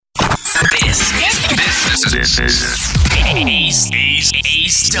A-Style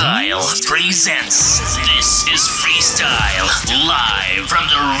presents This is Freestyle, live from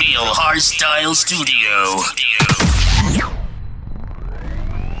the Real Hardstyle Studio.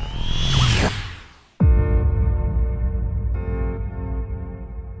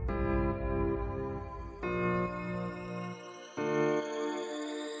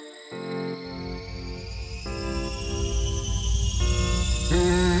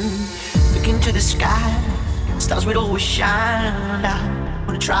 Look into the sky, stars will always shine. I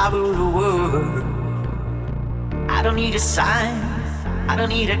wanna travel the world. I don't need a sign, I don't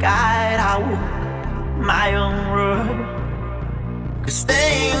need a guide. I walk my own road. 'Cause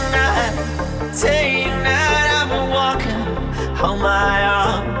day and night, I'm walking on my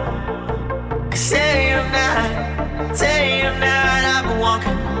own. 'Cause day and night, I'm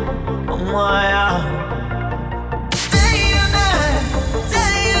walking on my own.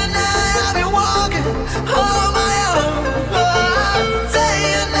 I've been walking on my own. Day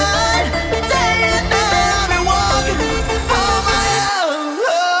and night, I've been walking on my own.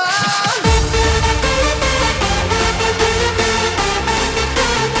 Day and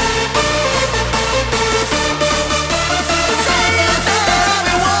night, I've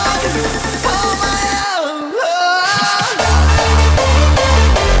been walking on my own.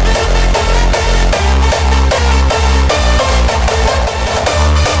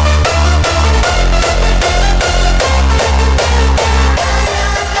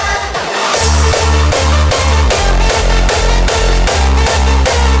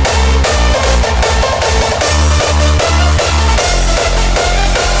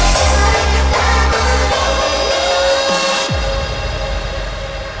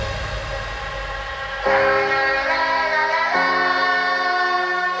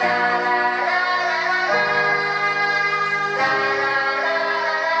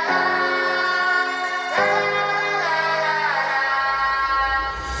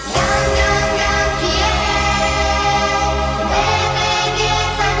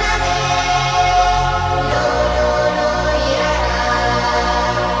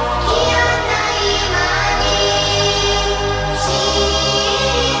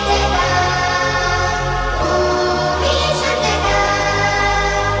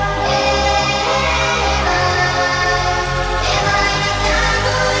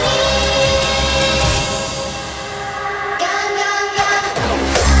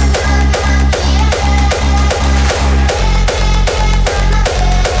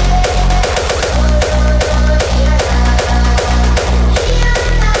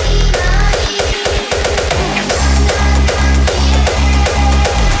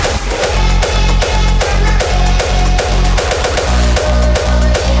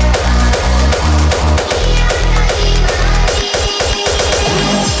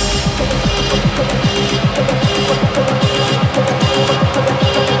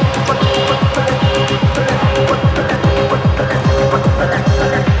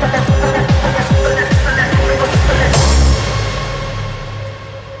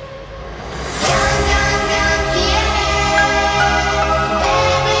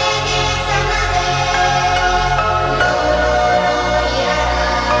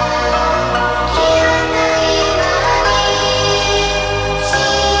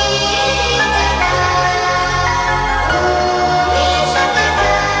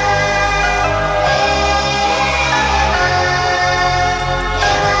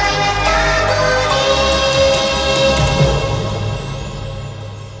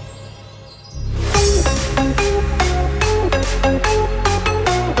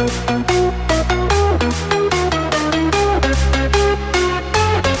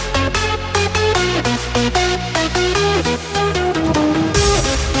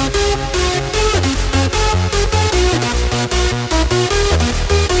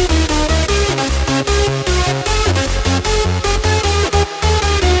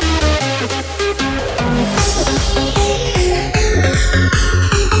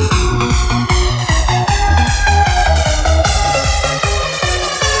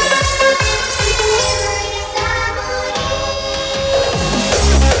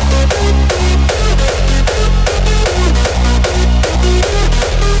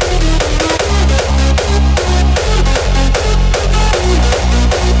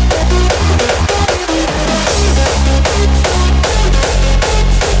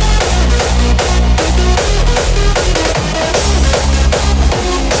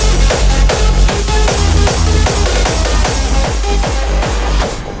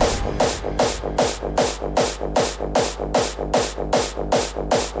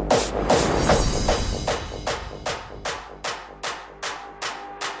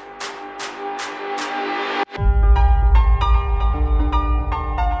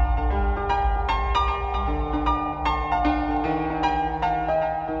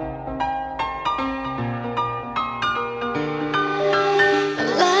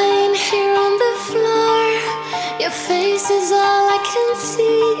 face is all I can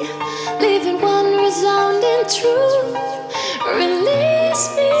see, leaving one resounding truth. Release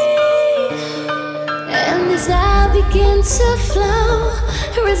me. And as I begin to flow,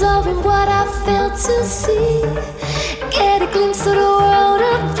 resolving what I failed to see, get a glimpse of the world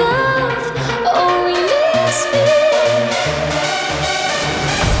above. Oh, release me.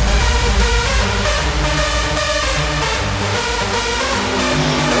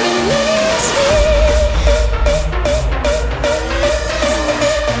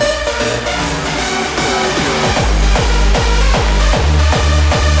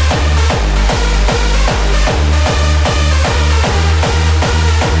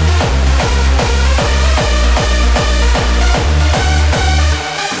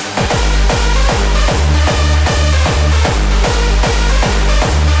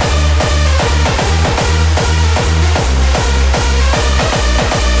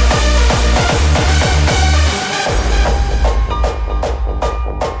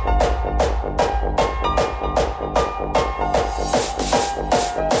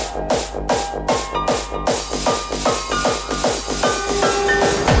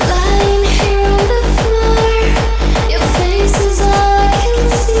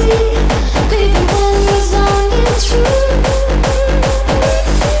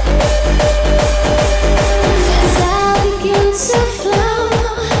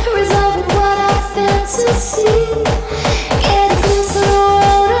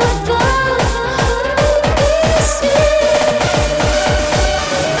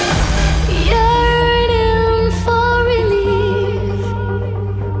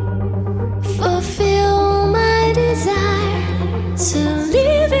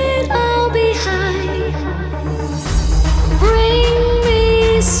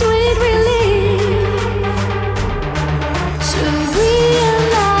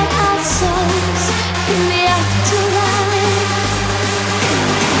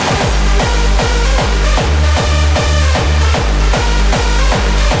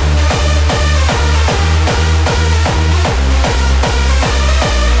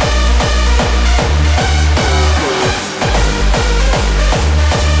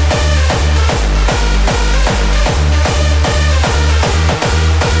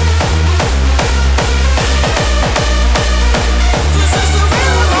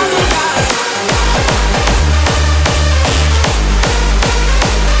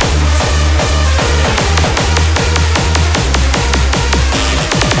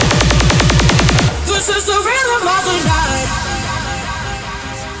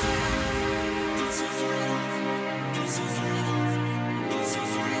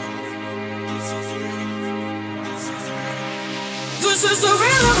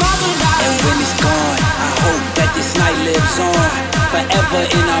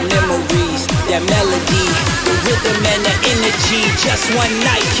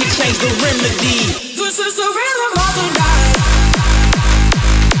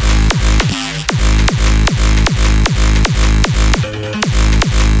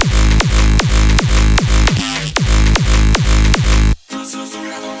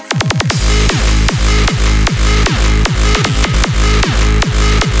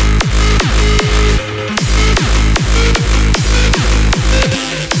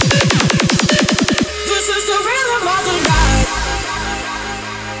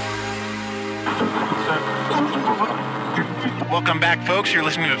 You're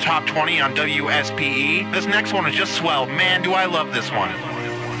listening to Top 20 on WSPE. This next one is just swell. Man, do I love this one.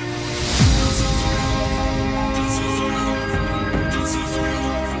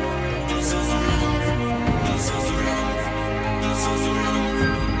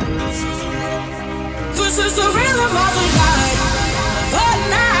 This is the rhythm of the night. Oh,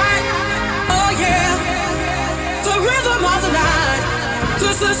 night. Oh, yeah. The rhythm of the night.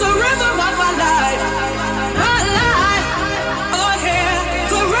 This is the rhythm of my life. My life. Oh, yeah.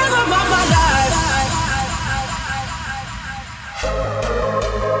 The rhythm of my life.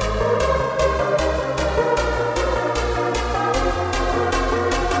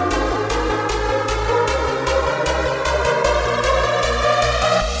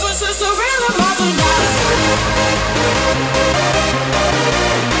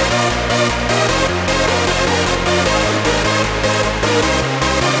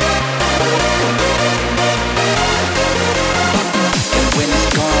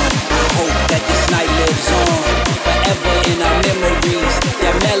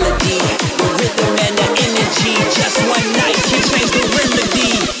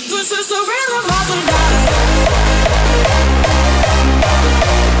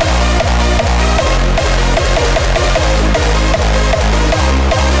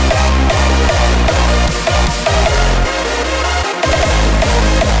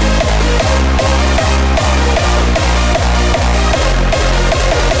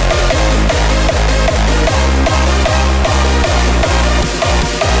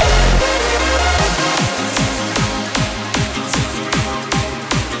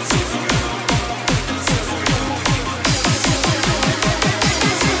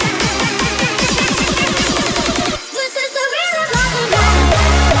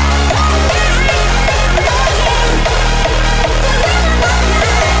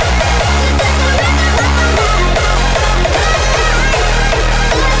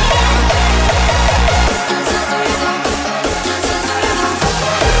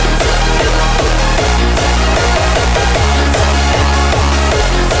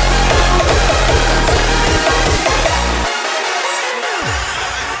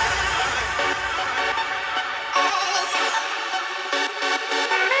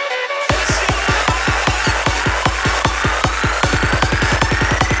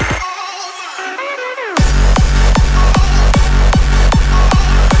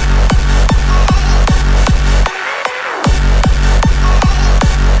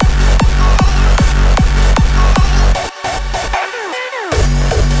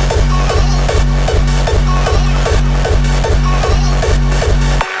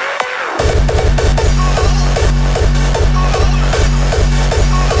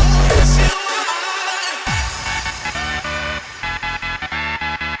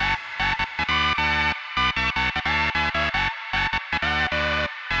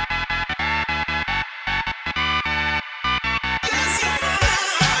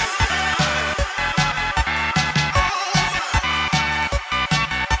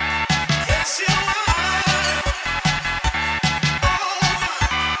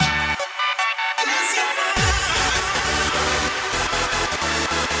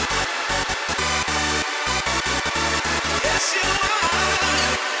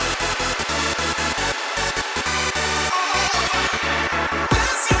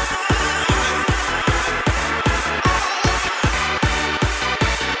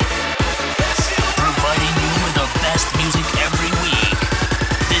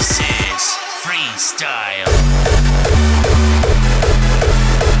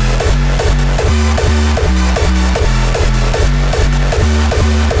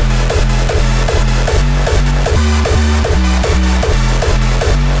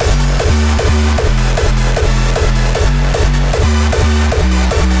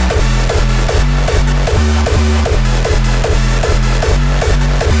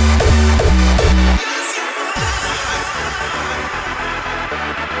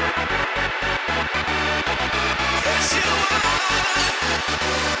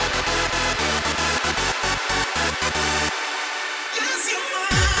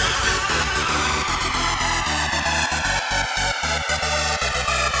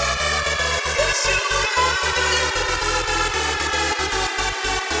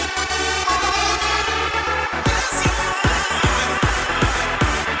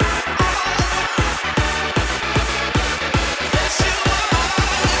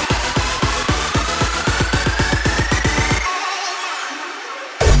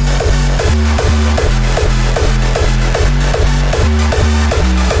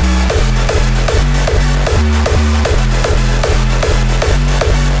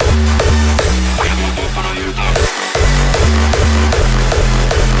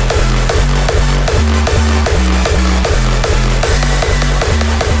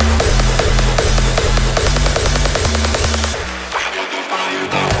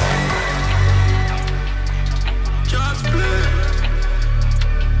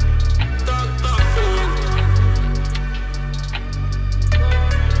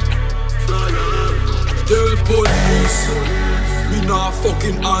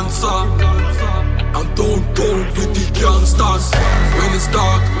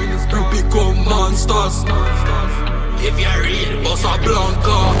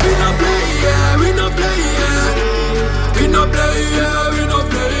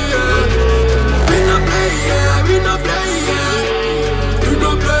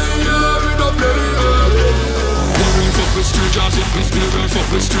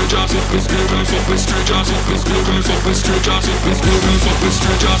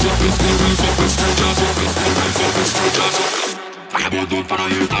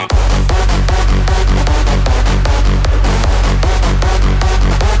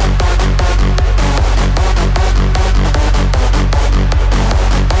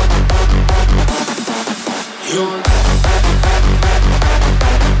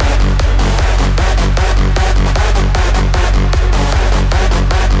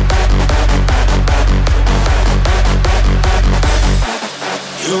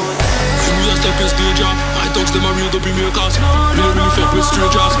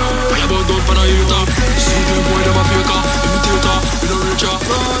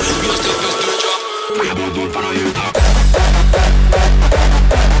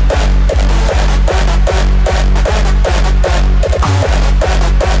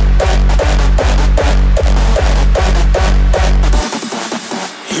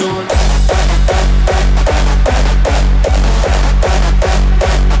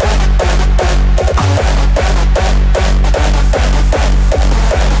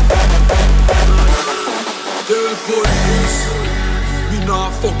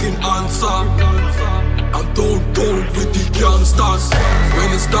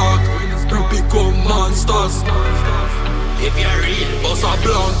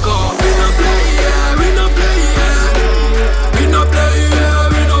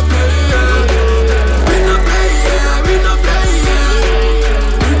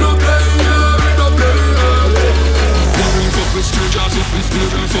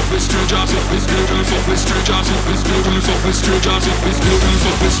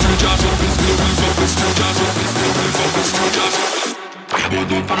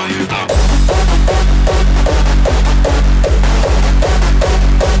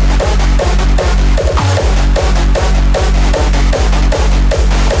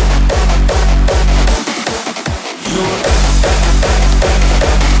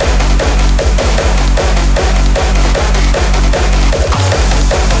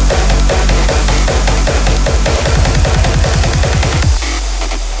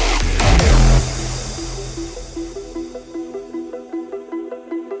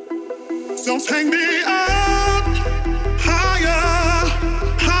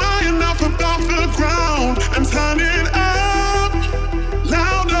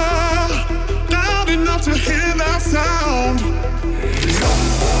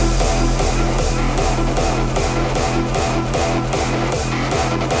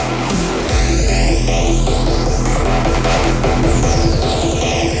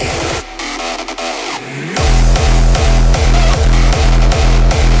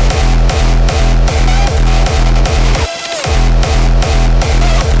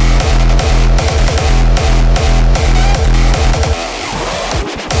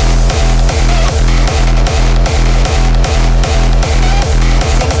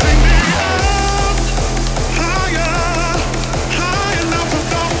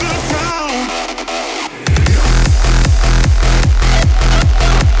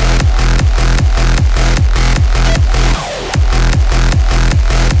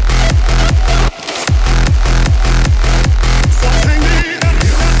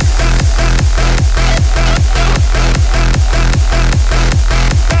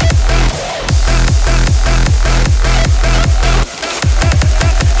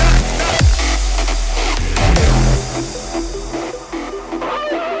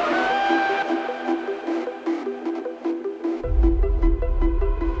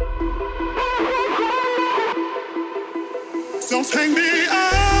 take me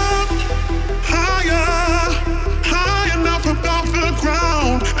up higher, high enough above the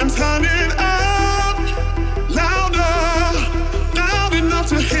ground, and turn it up louder, loud enough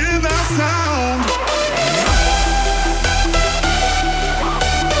to hear that sound.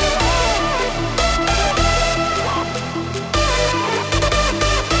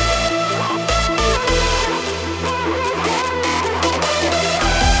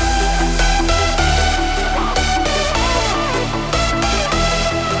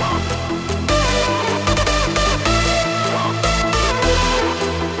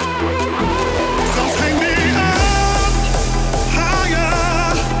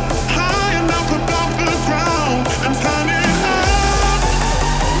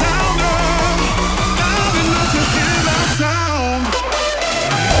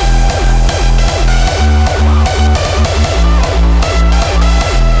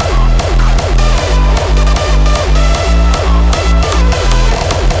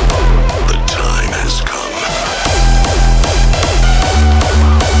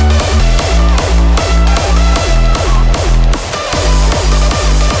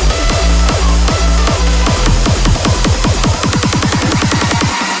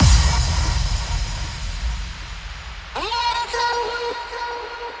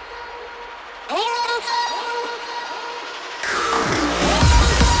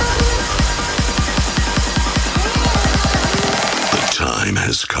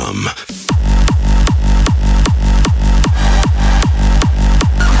 Has come.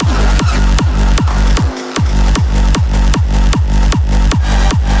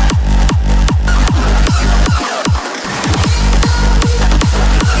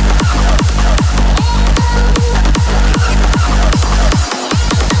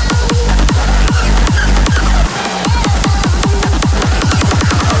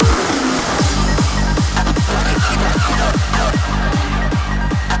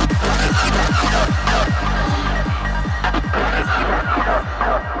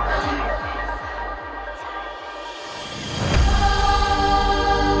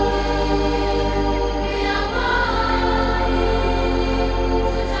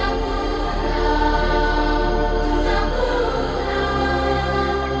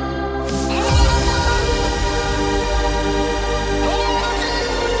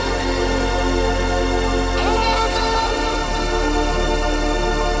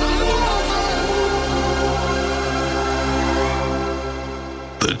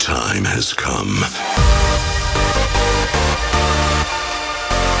 The time has come.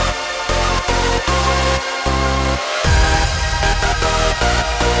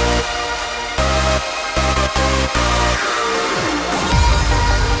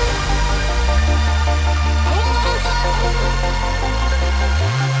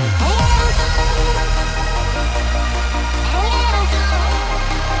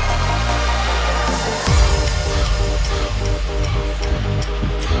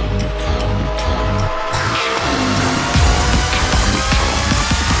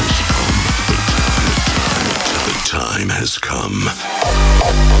 Has come.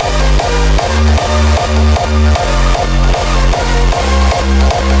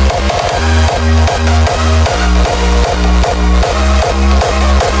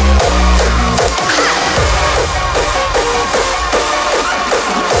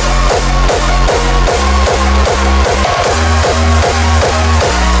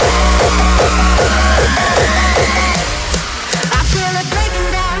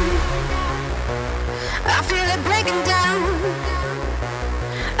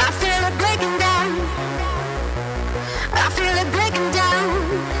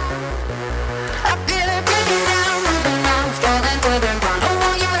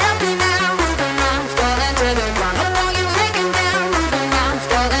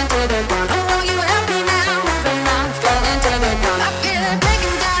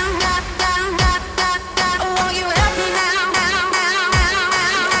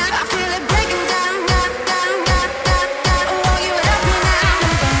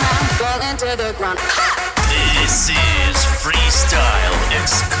 This is Freestyle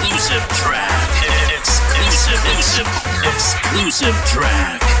exclusive track. Exclusive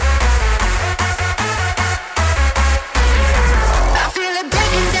track. I feel it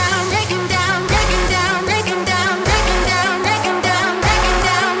breaking down, breaking down, breaking down, breaking down, breaking down, breaking down, breaking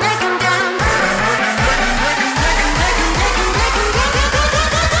down, breaking down.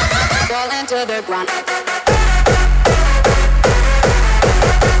 Fall into the ground.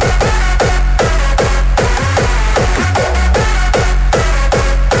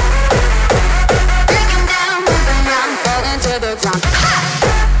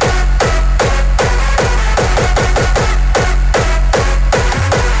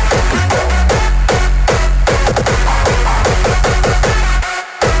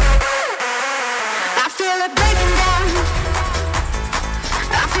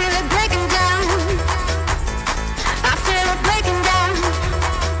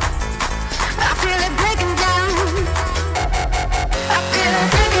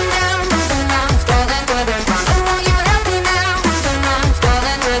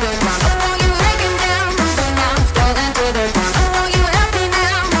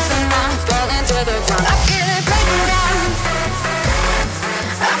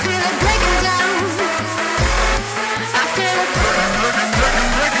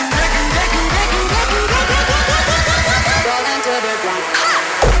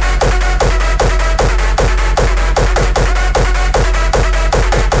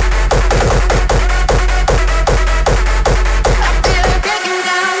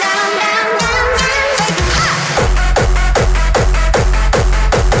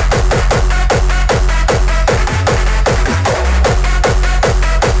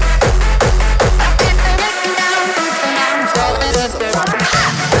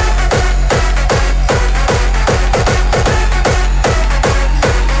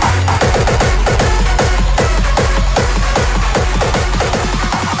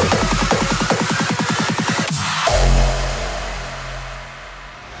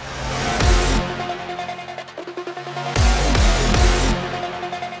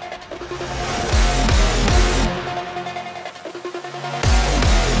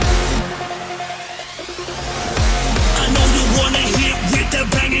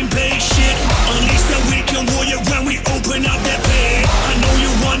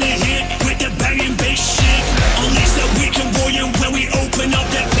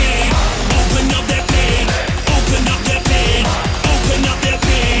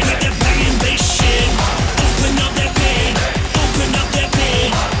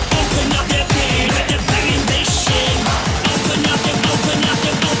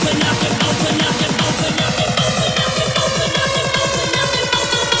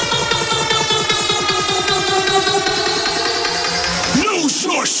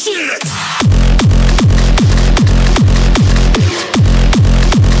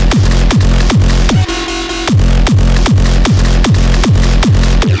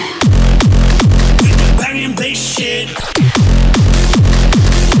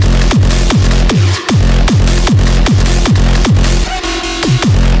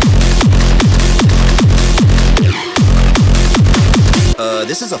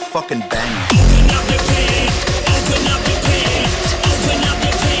 This is a fucking banger. Open up the page, open up the page, open up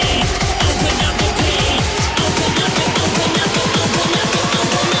the page, open up the page, open up the, open up the, open up the,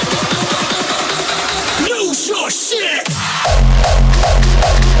 open up the, lose your shit.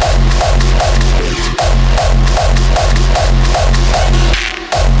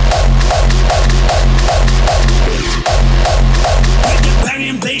 With the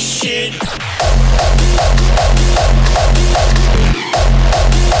banging bass shit.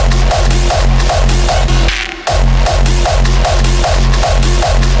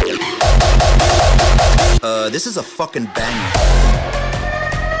 This is a fucking banger.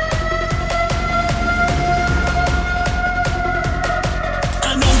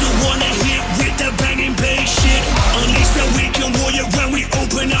 I know you wanna hit with the banging bass shit. Unleash the weekend warrior when we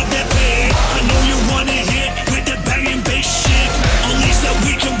open up that page. I know you wanna hit with the banging bass shit. Unleash the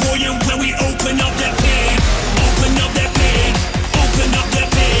weekend warrior when we open up that page. Open up that page. Open up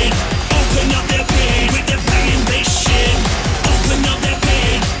that page. Open up that page with the banging bass shit. Open up that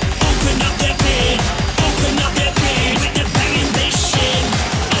page. Open up that page. Open up that page with the banging bass shit.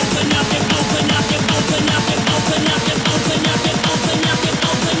 Open up it, open up it, open up it, open up it, open up it, open up it,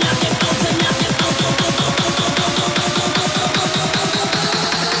 open up it, open up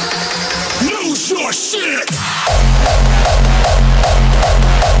it, lose your shit.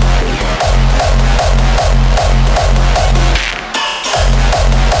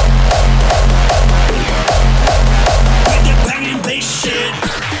 With the banging bass shit.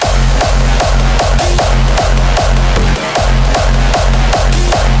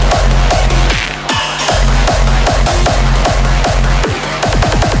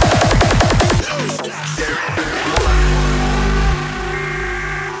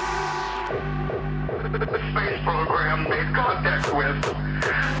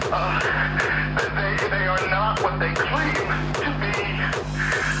 They are not what they claim to be.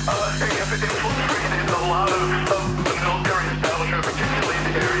 They have infiltrated a lot of the military establishment, particularly in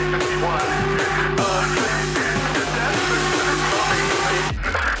Area 51.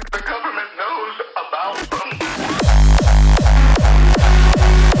 The government knows about them.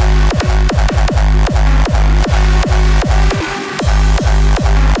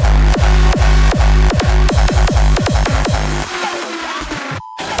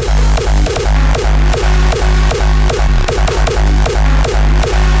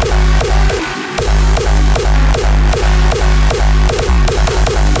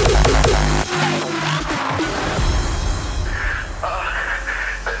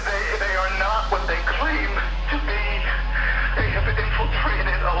 They are not what they claim to be. They have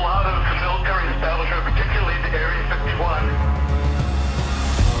infiltrated a lot of the military establishment, particularly in Area 51.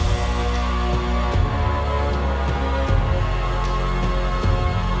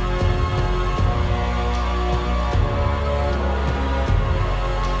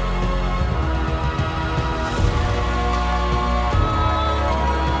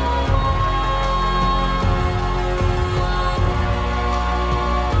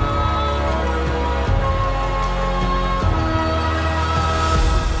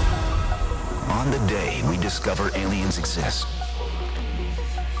 On the day we discover aliens exist,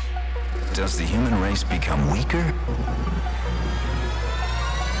 does the human race become weaker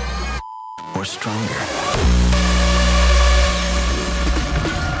or stronger?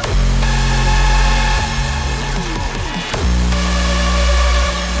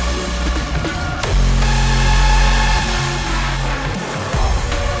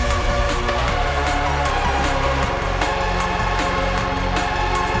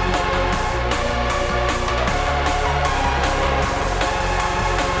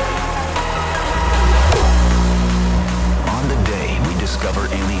 On the day we discover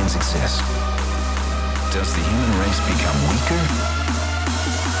aliens exist, does the human race become weaker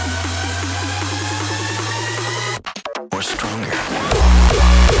or stronger?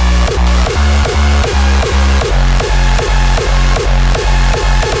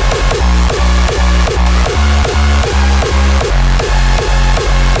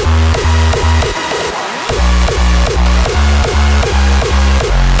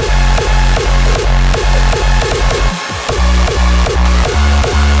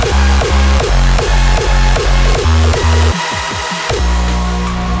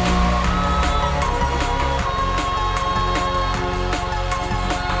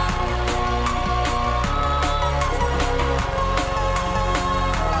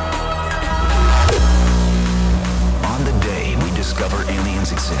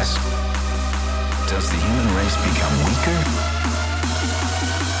 exist, does the human race become weaker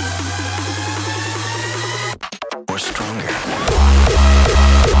or stronger?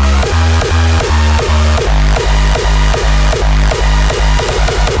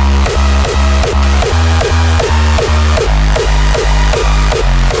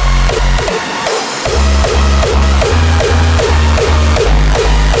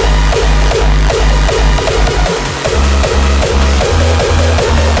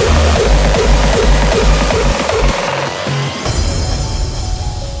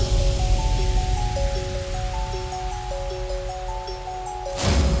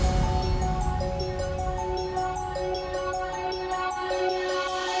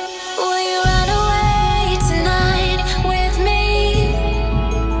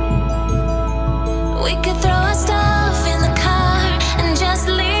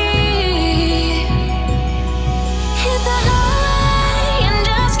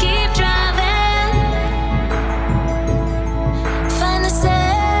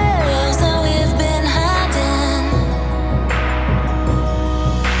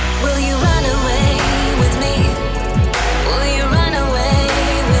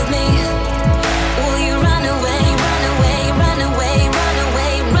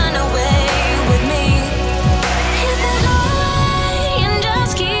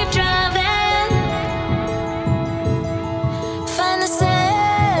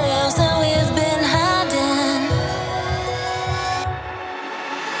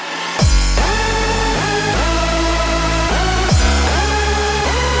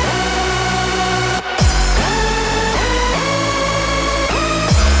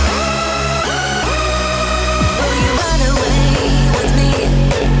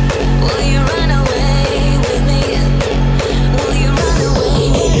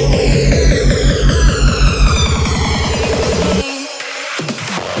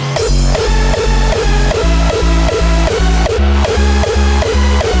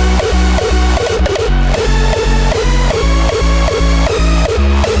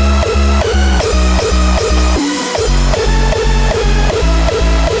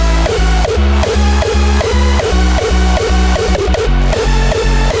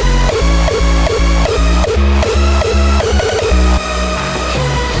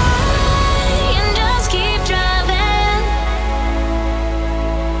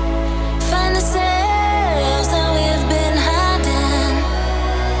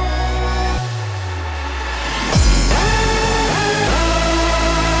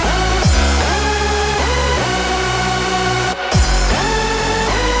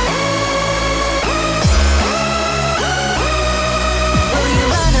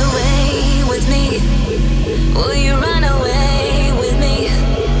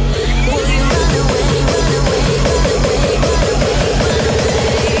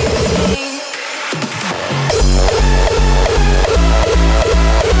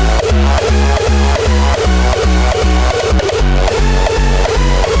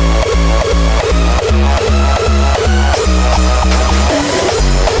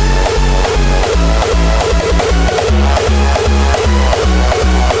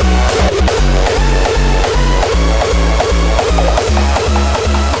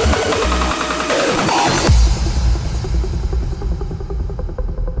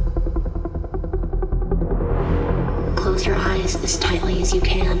 Close your eyes as tightly as you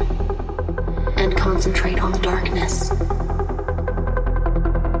can and concentrate on the darkness.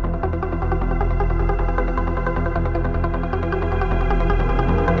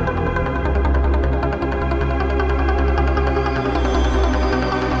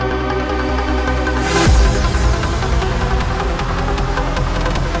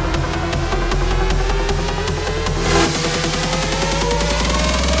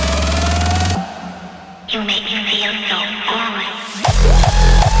 You make me feel so good.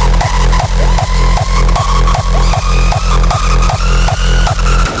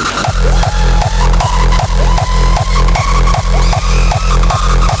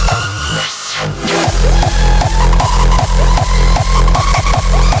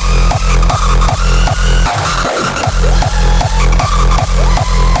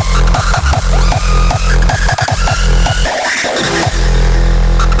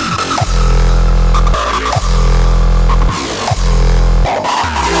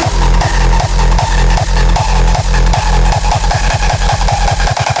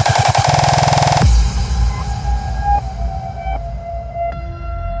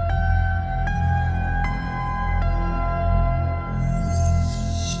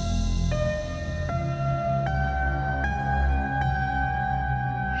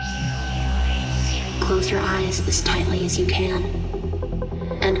 Close your eyes as tightly as you can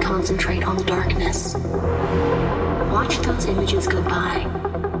and concentrate on the darkness. Watch those images go by.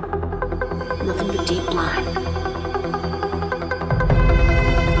 Nothing but deep black.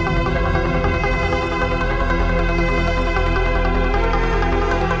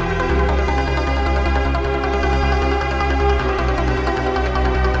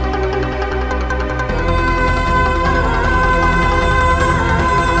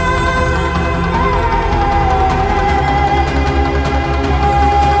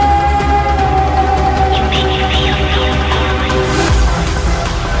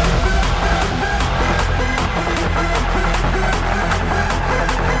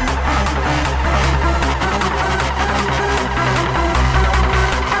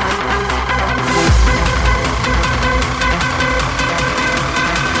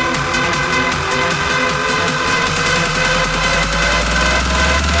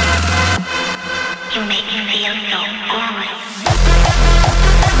 You make me feel so good.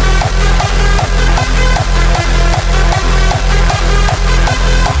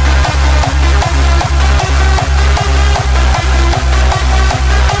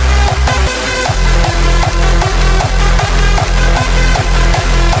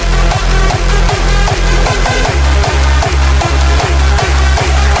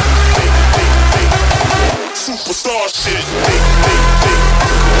 Superstar shit.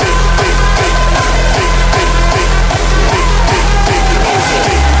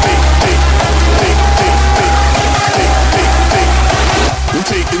 We're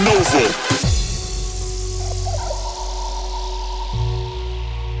taking over.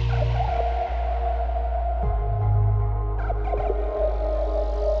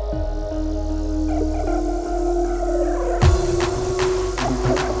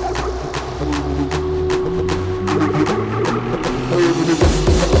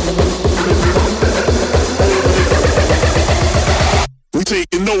 We're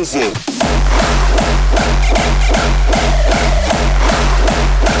taking over.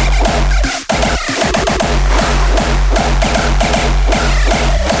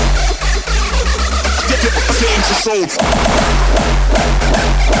 Zone.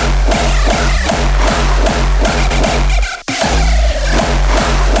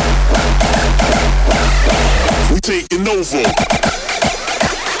 We taking over.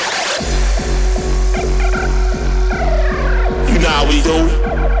 You know how we go.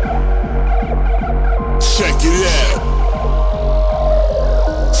 Check it out.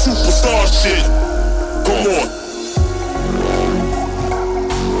 Superstar shit. Come on.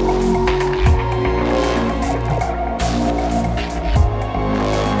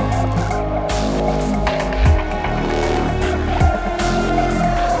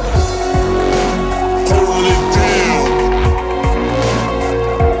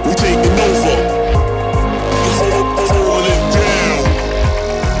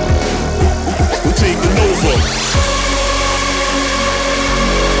 Taking over.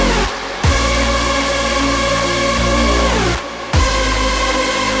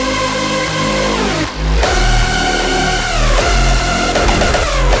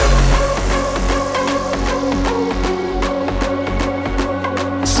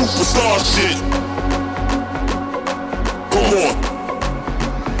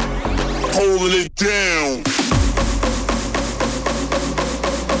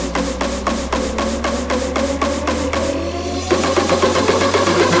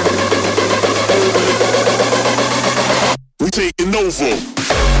 taking over.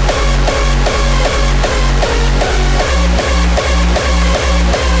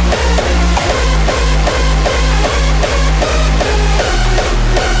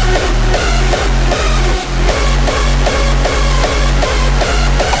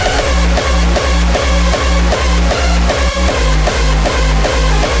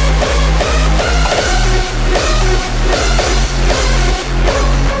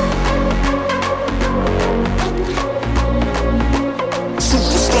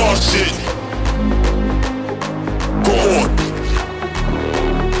 Shit. Go on.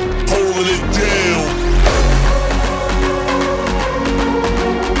 Holding it down.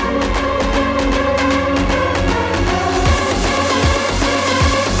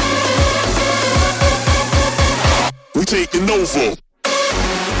 We taking over.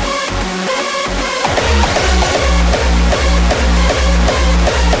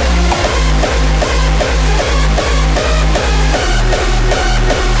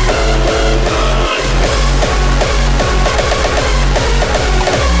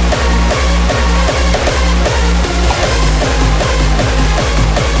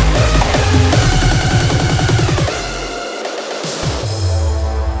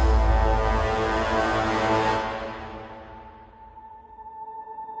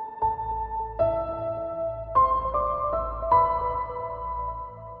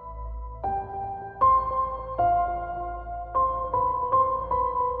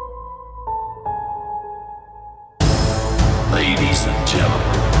 Ladies and gentlemen,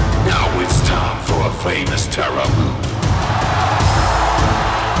 now it's time for a famous terror move.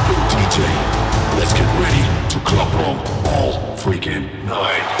 Yo DJ, let's get ready to club on all freaking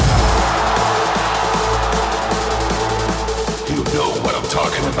night. You know what I'm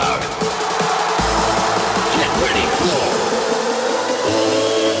talking about. Get ready for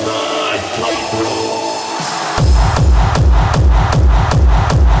all night club.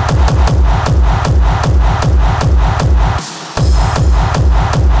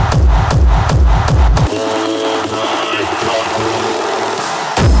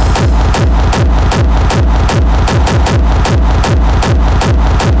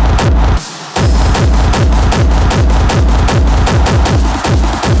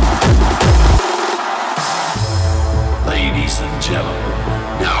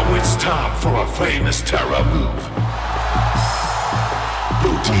 Famous terror move.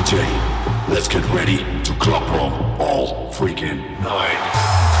 Yo DJ, let's get ready to club on all freaking night.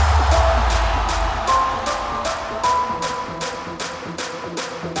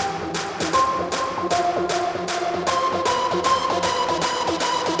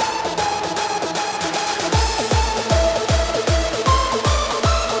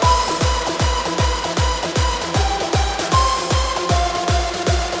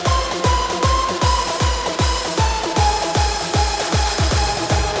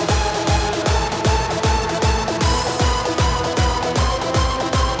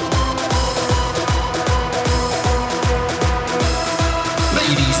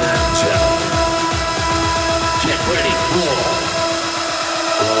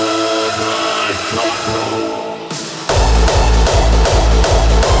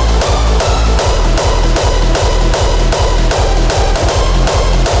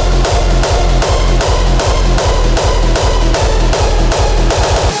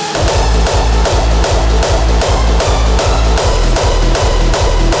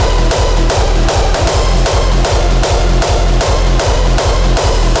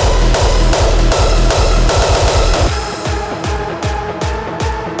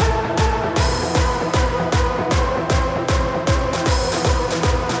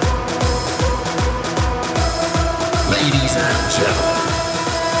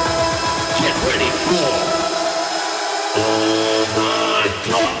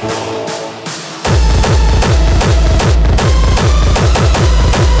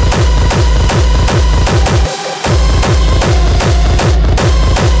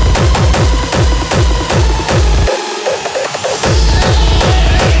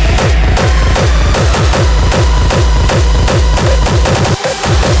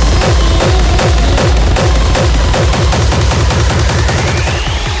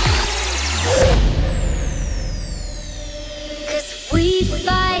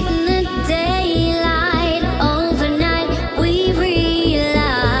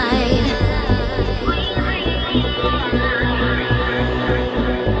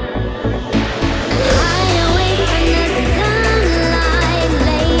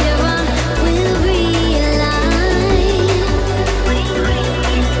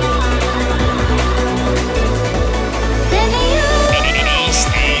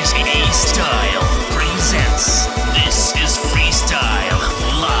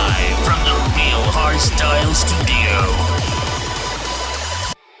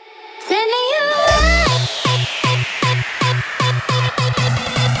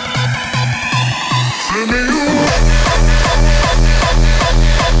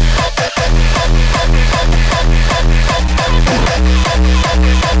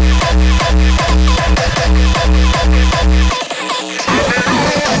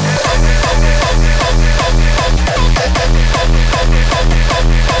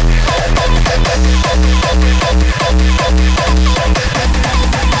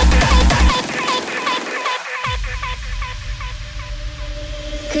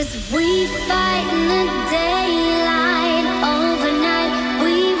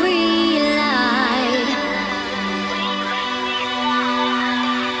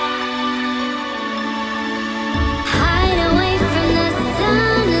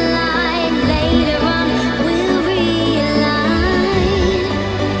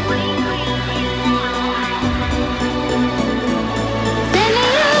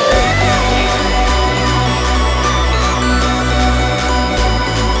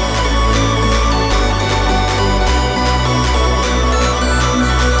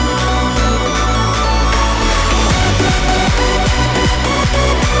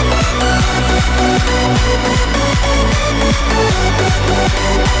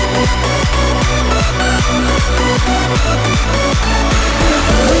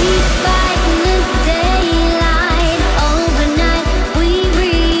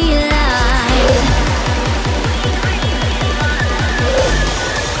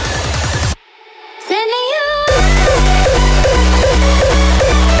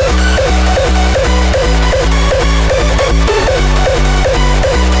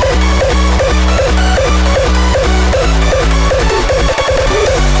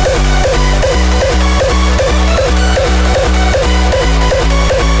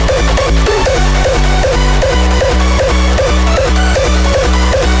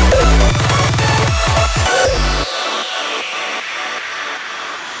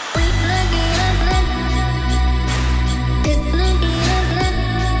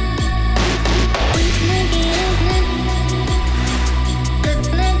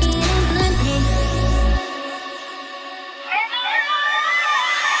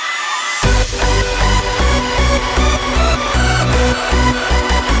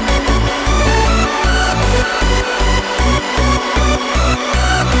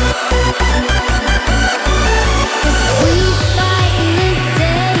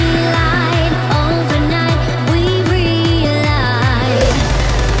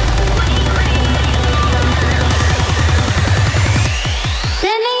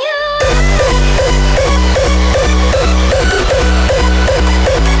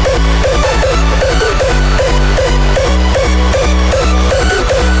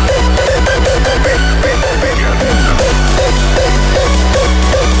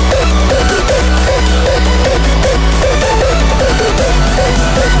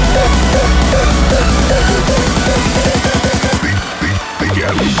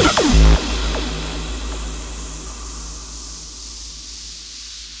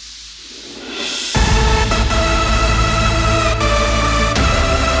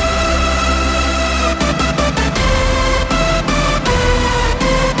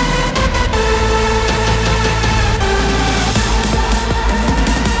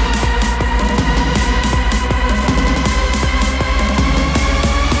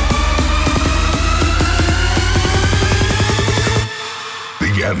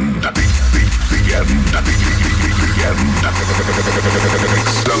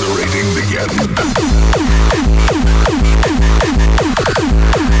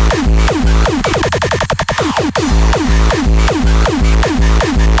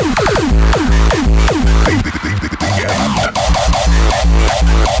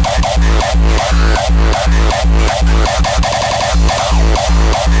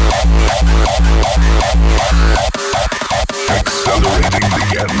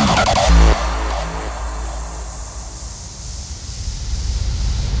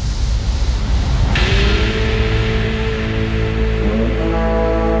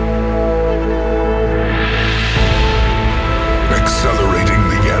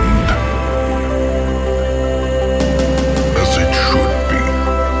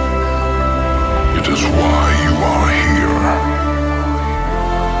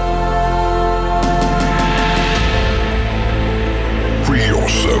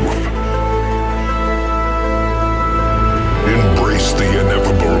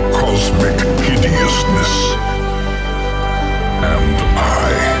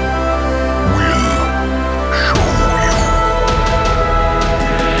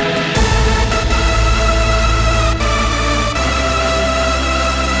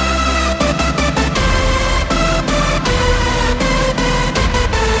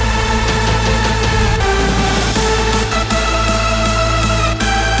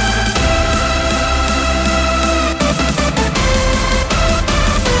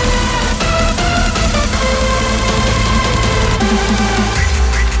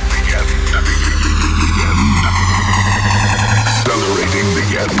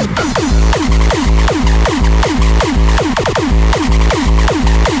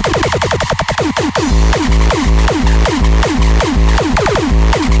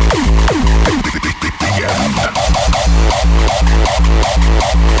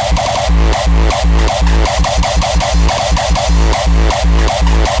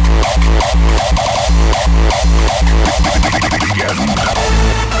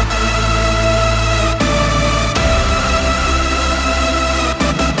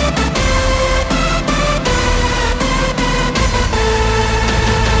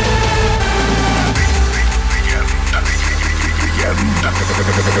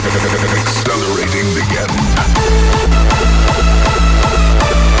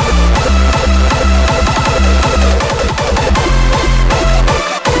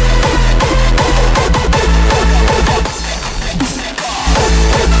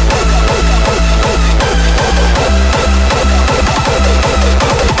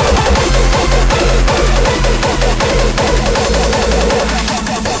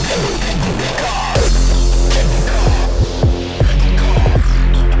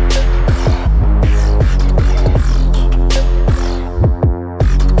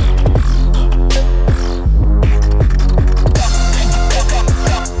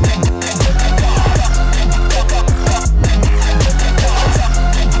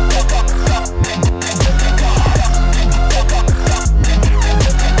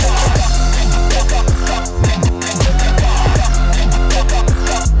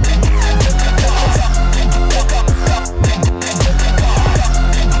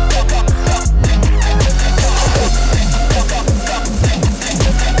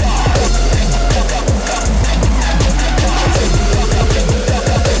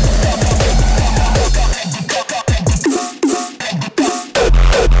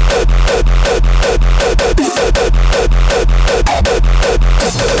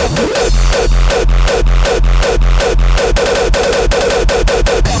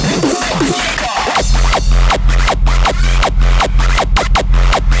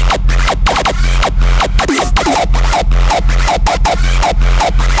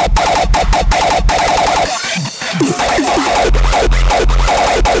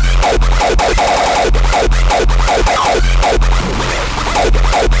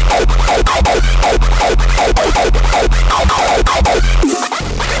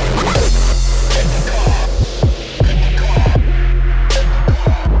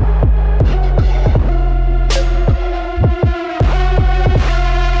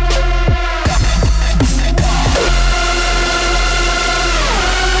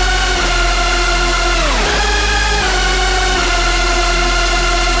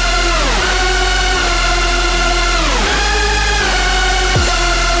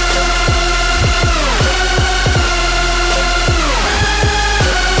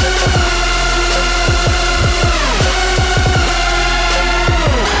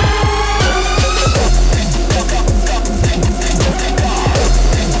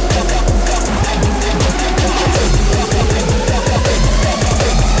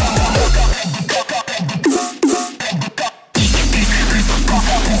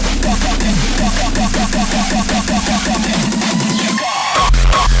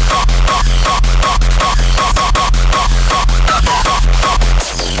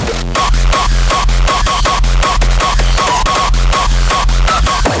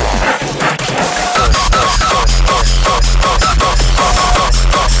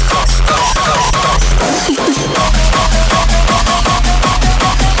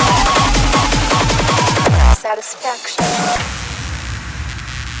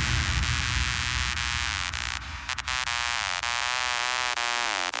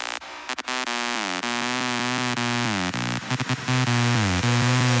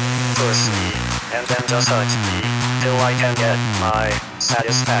 then just hurt me till I can get my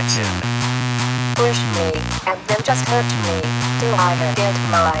satisfaction. Push me, and then just hurt me till I can get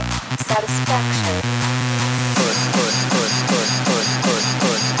my satisfaction. Push, push, push, push, push, push,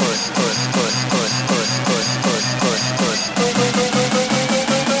 push, push, push, push, push, push, push, push, push, push.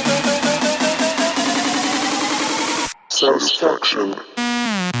 Satisfaction.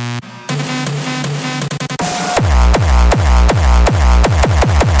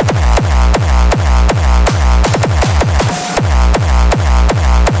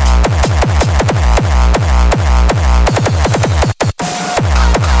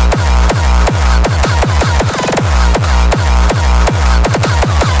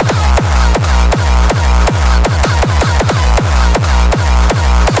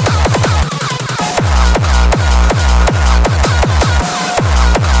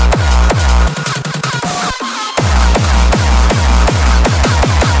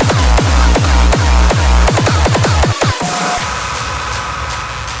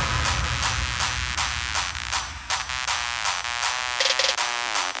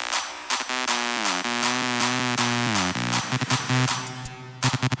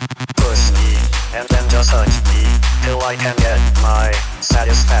 And then just hurt me till I can get my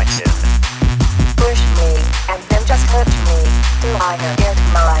satisfaction. Push me, and then just hurt me till I can get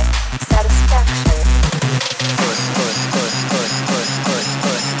my satisfaction. Push, push, push, push, push, push,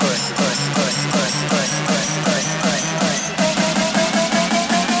 push, push, push, push, push, push, push, push, push.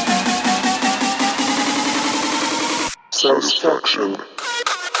 Satisfaction.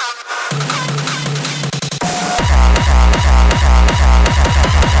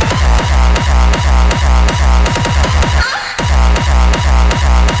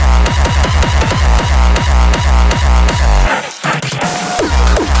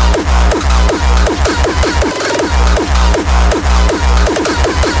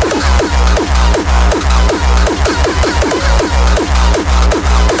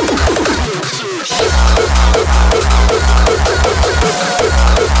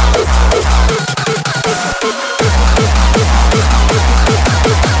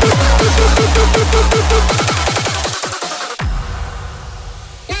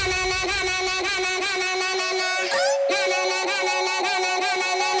 Na na na na na.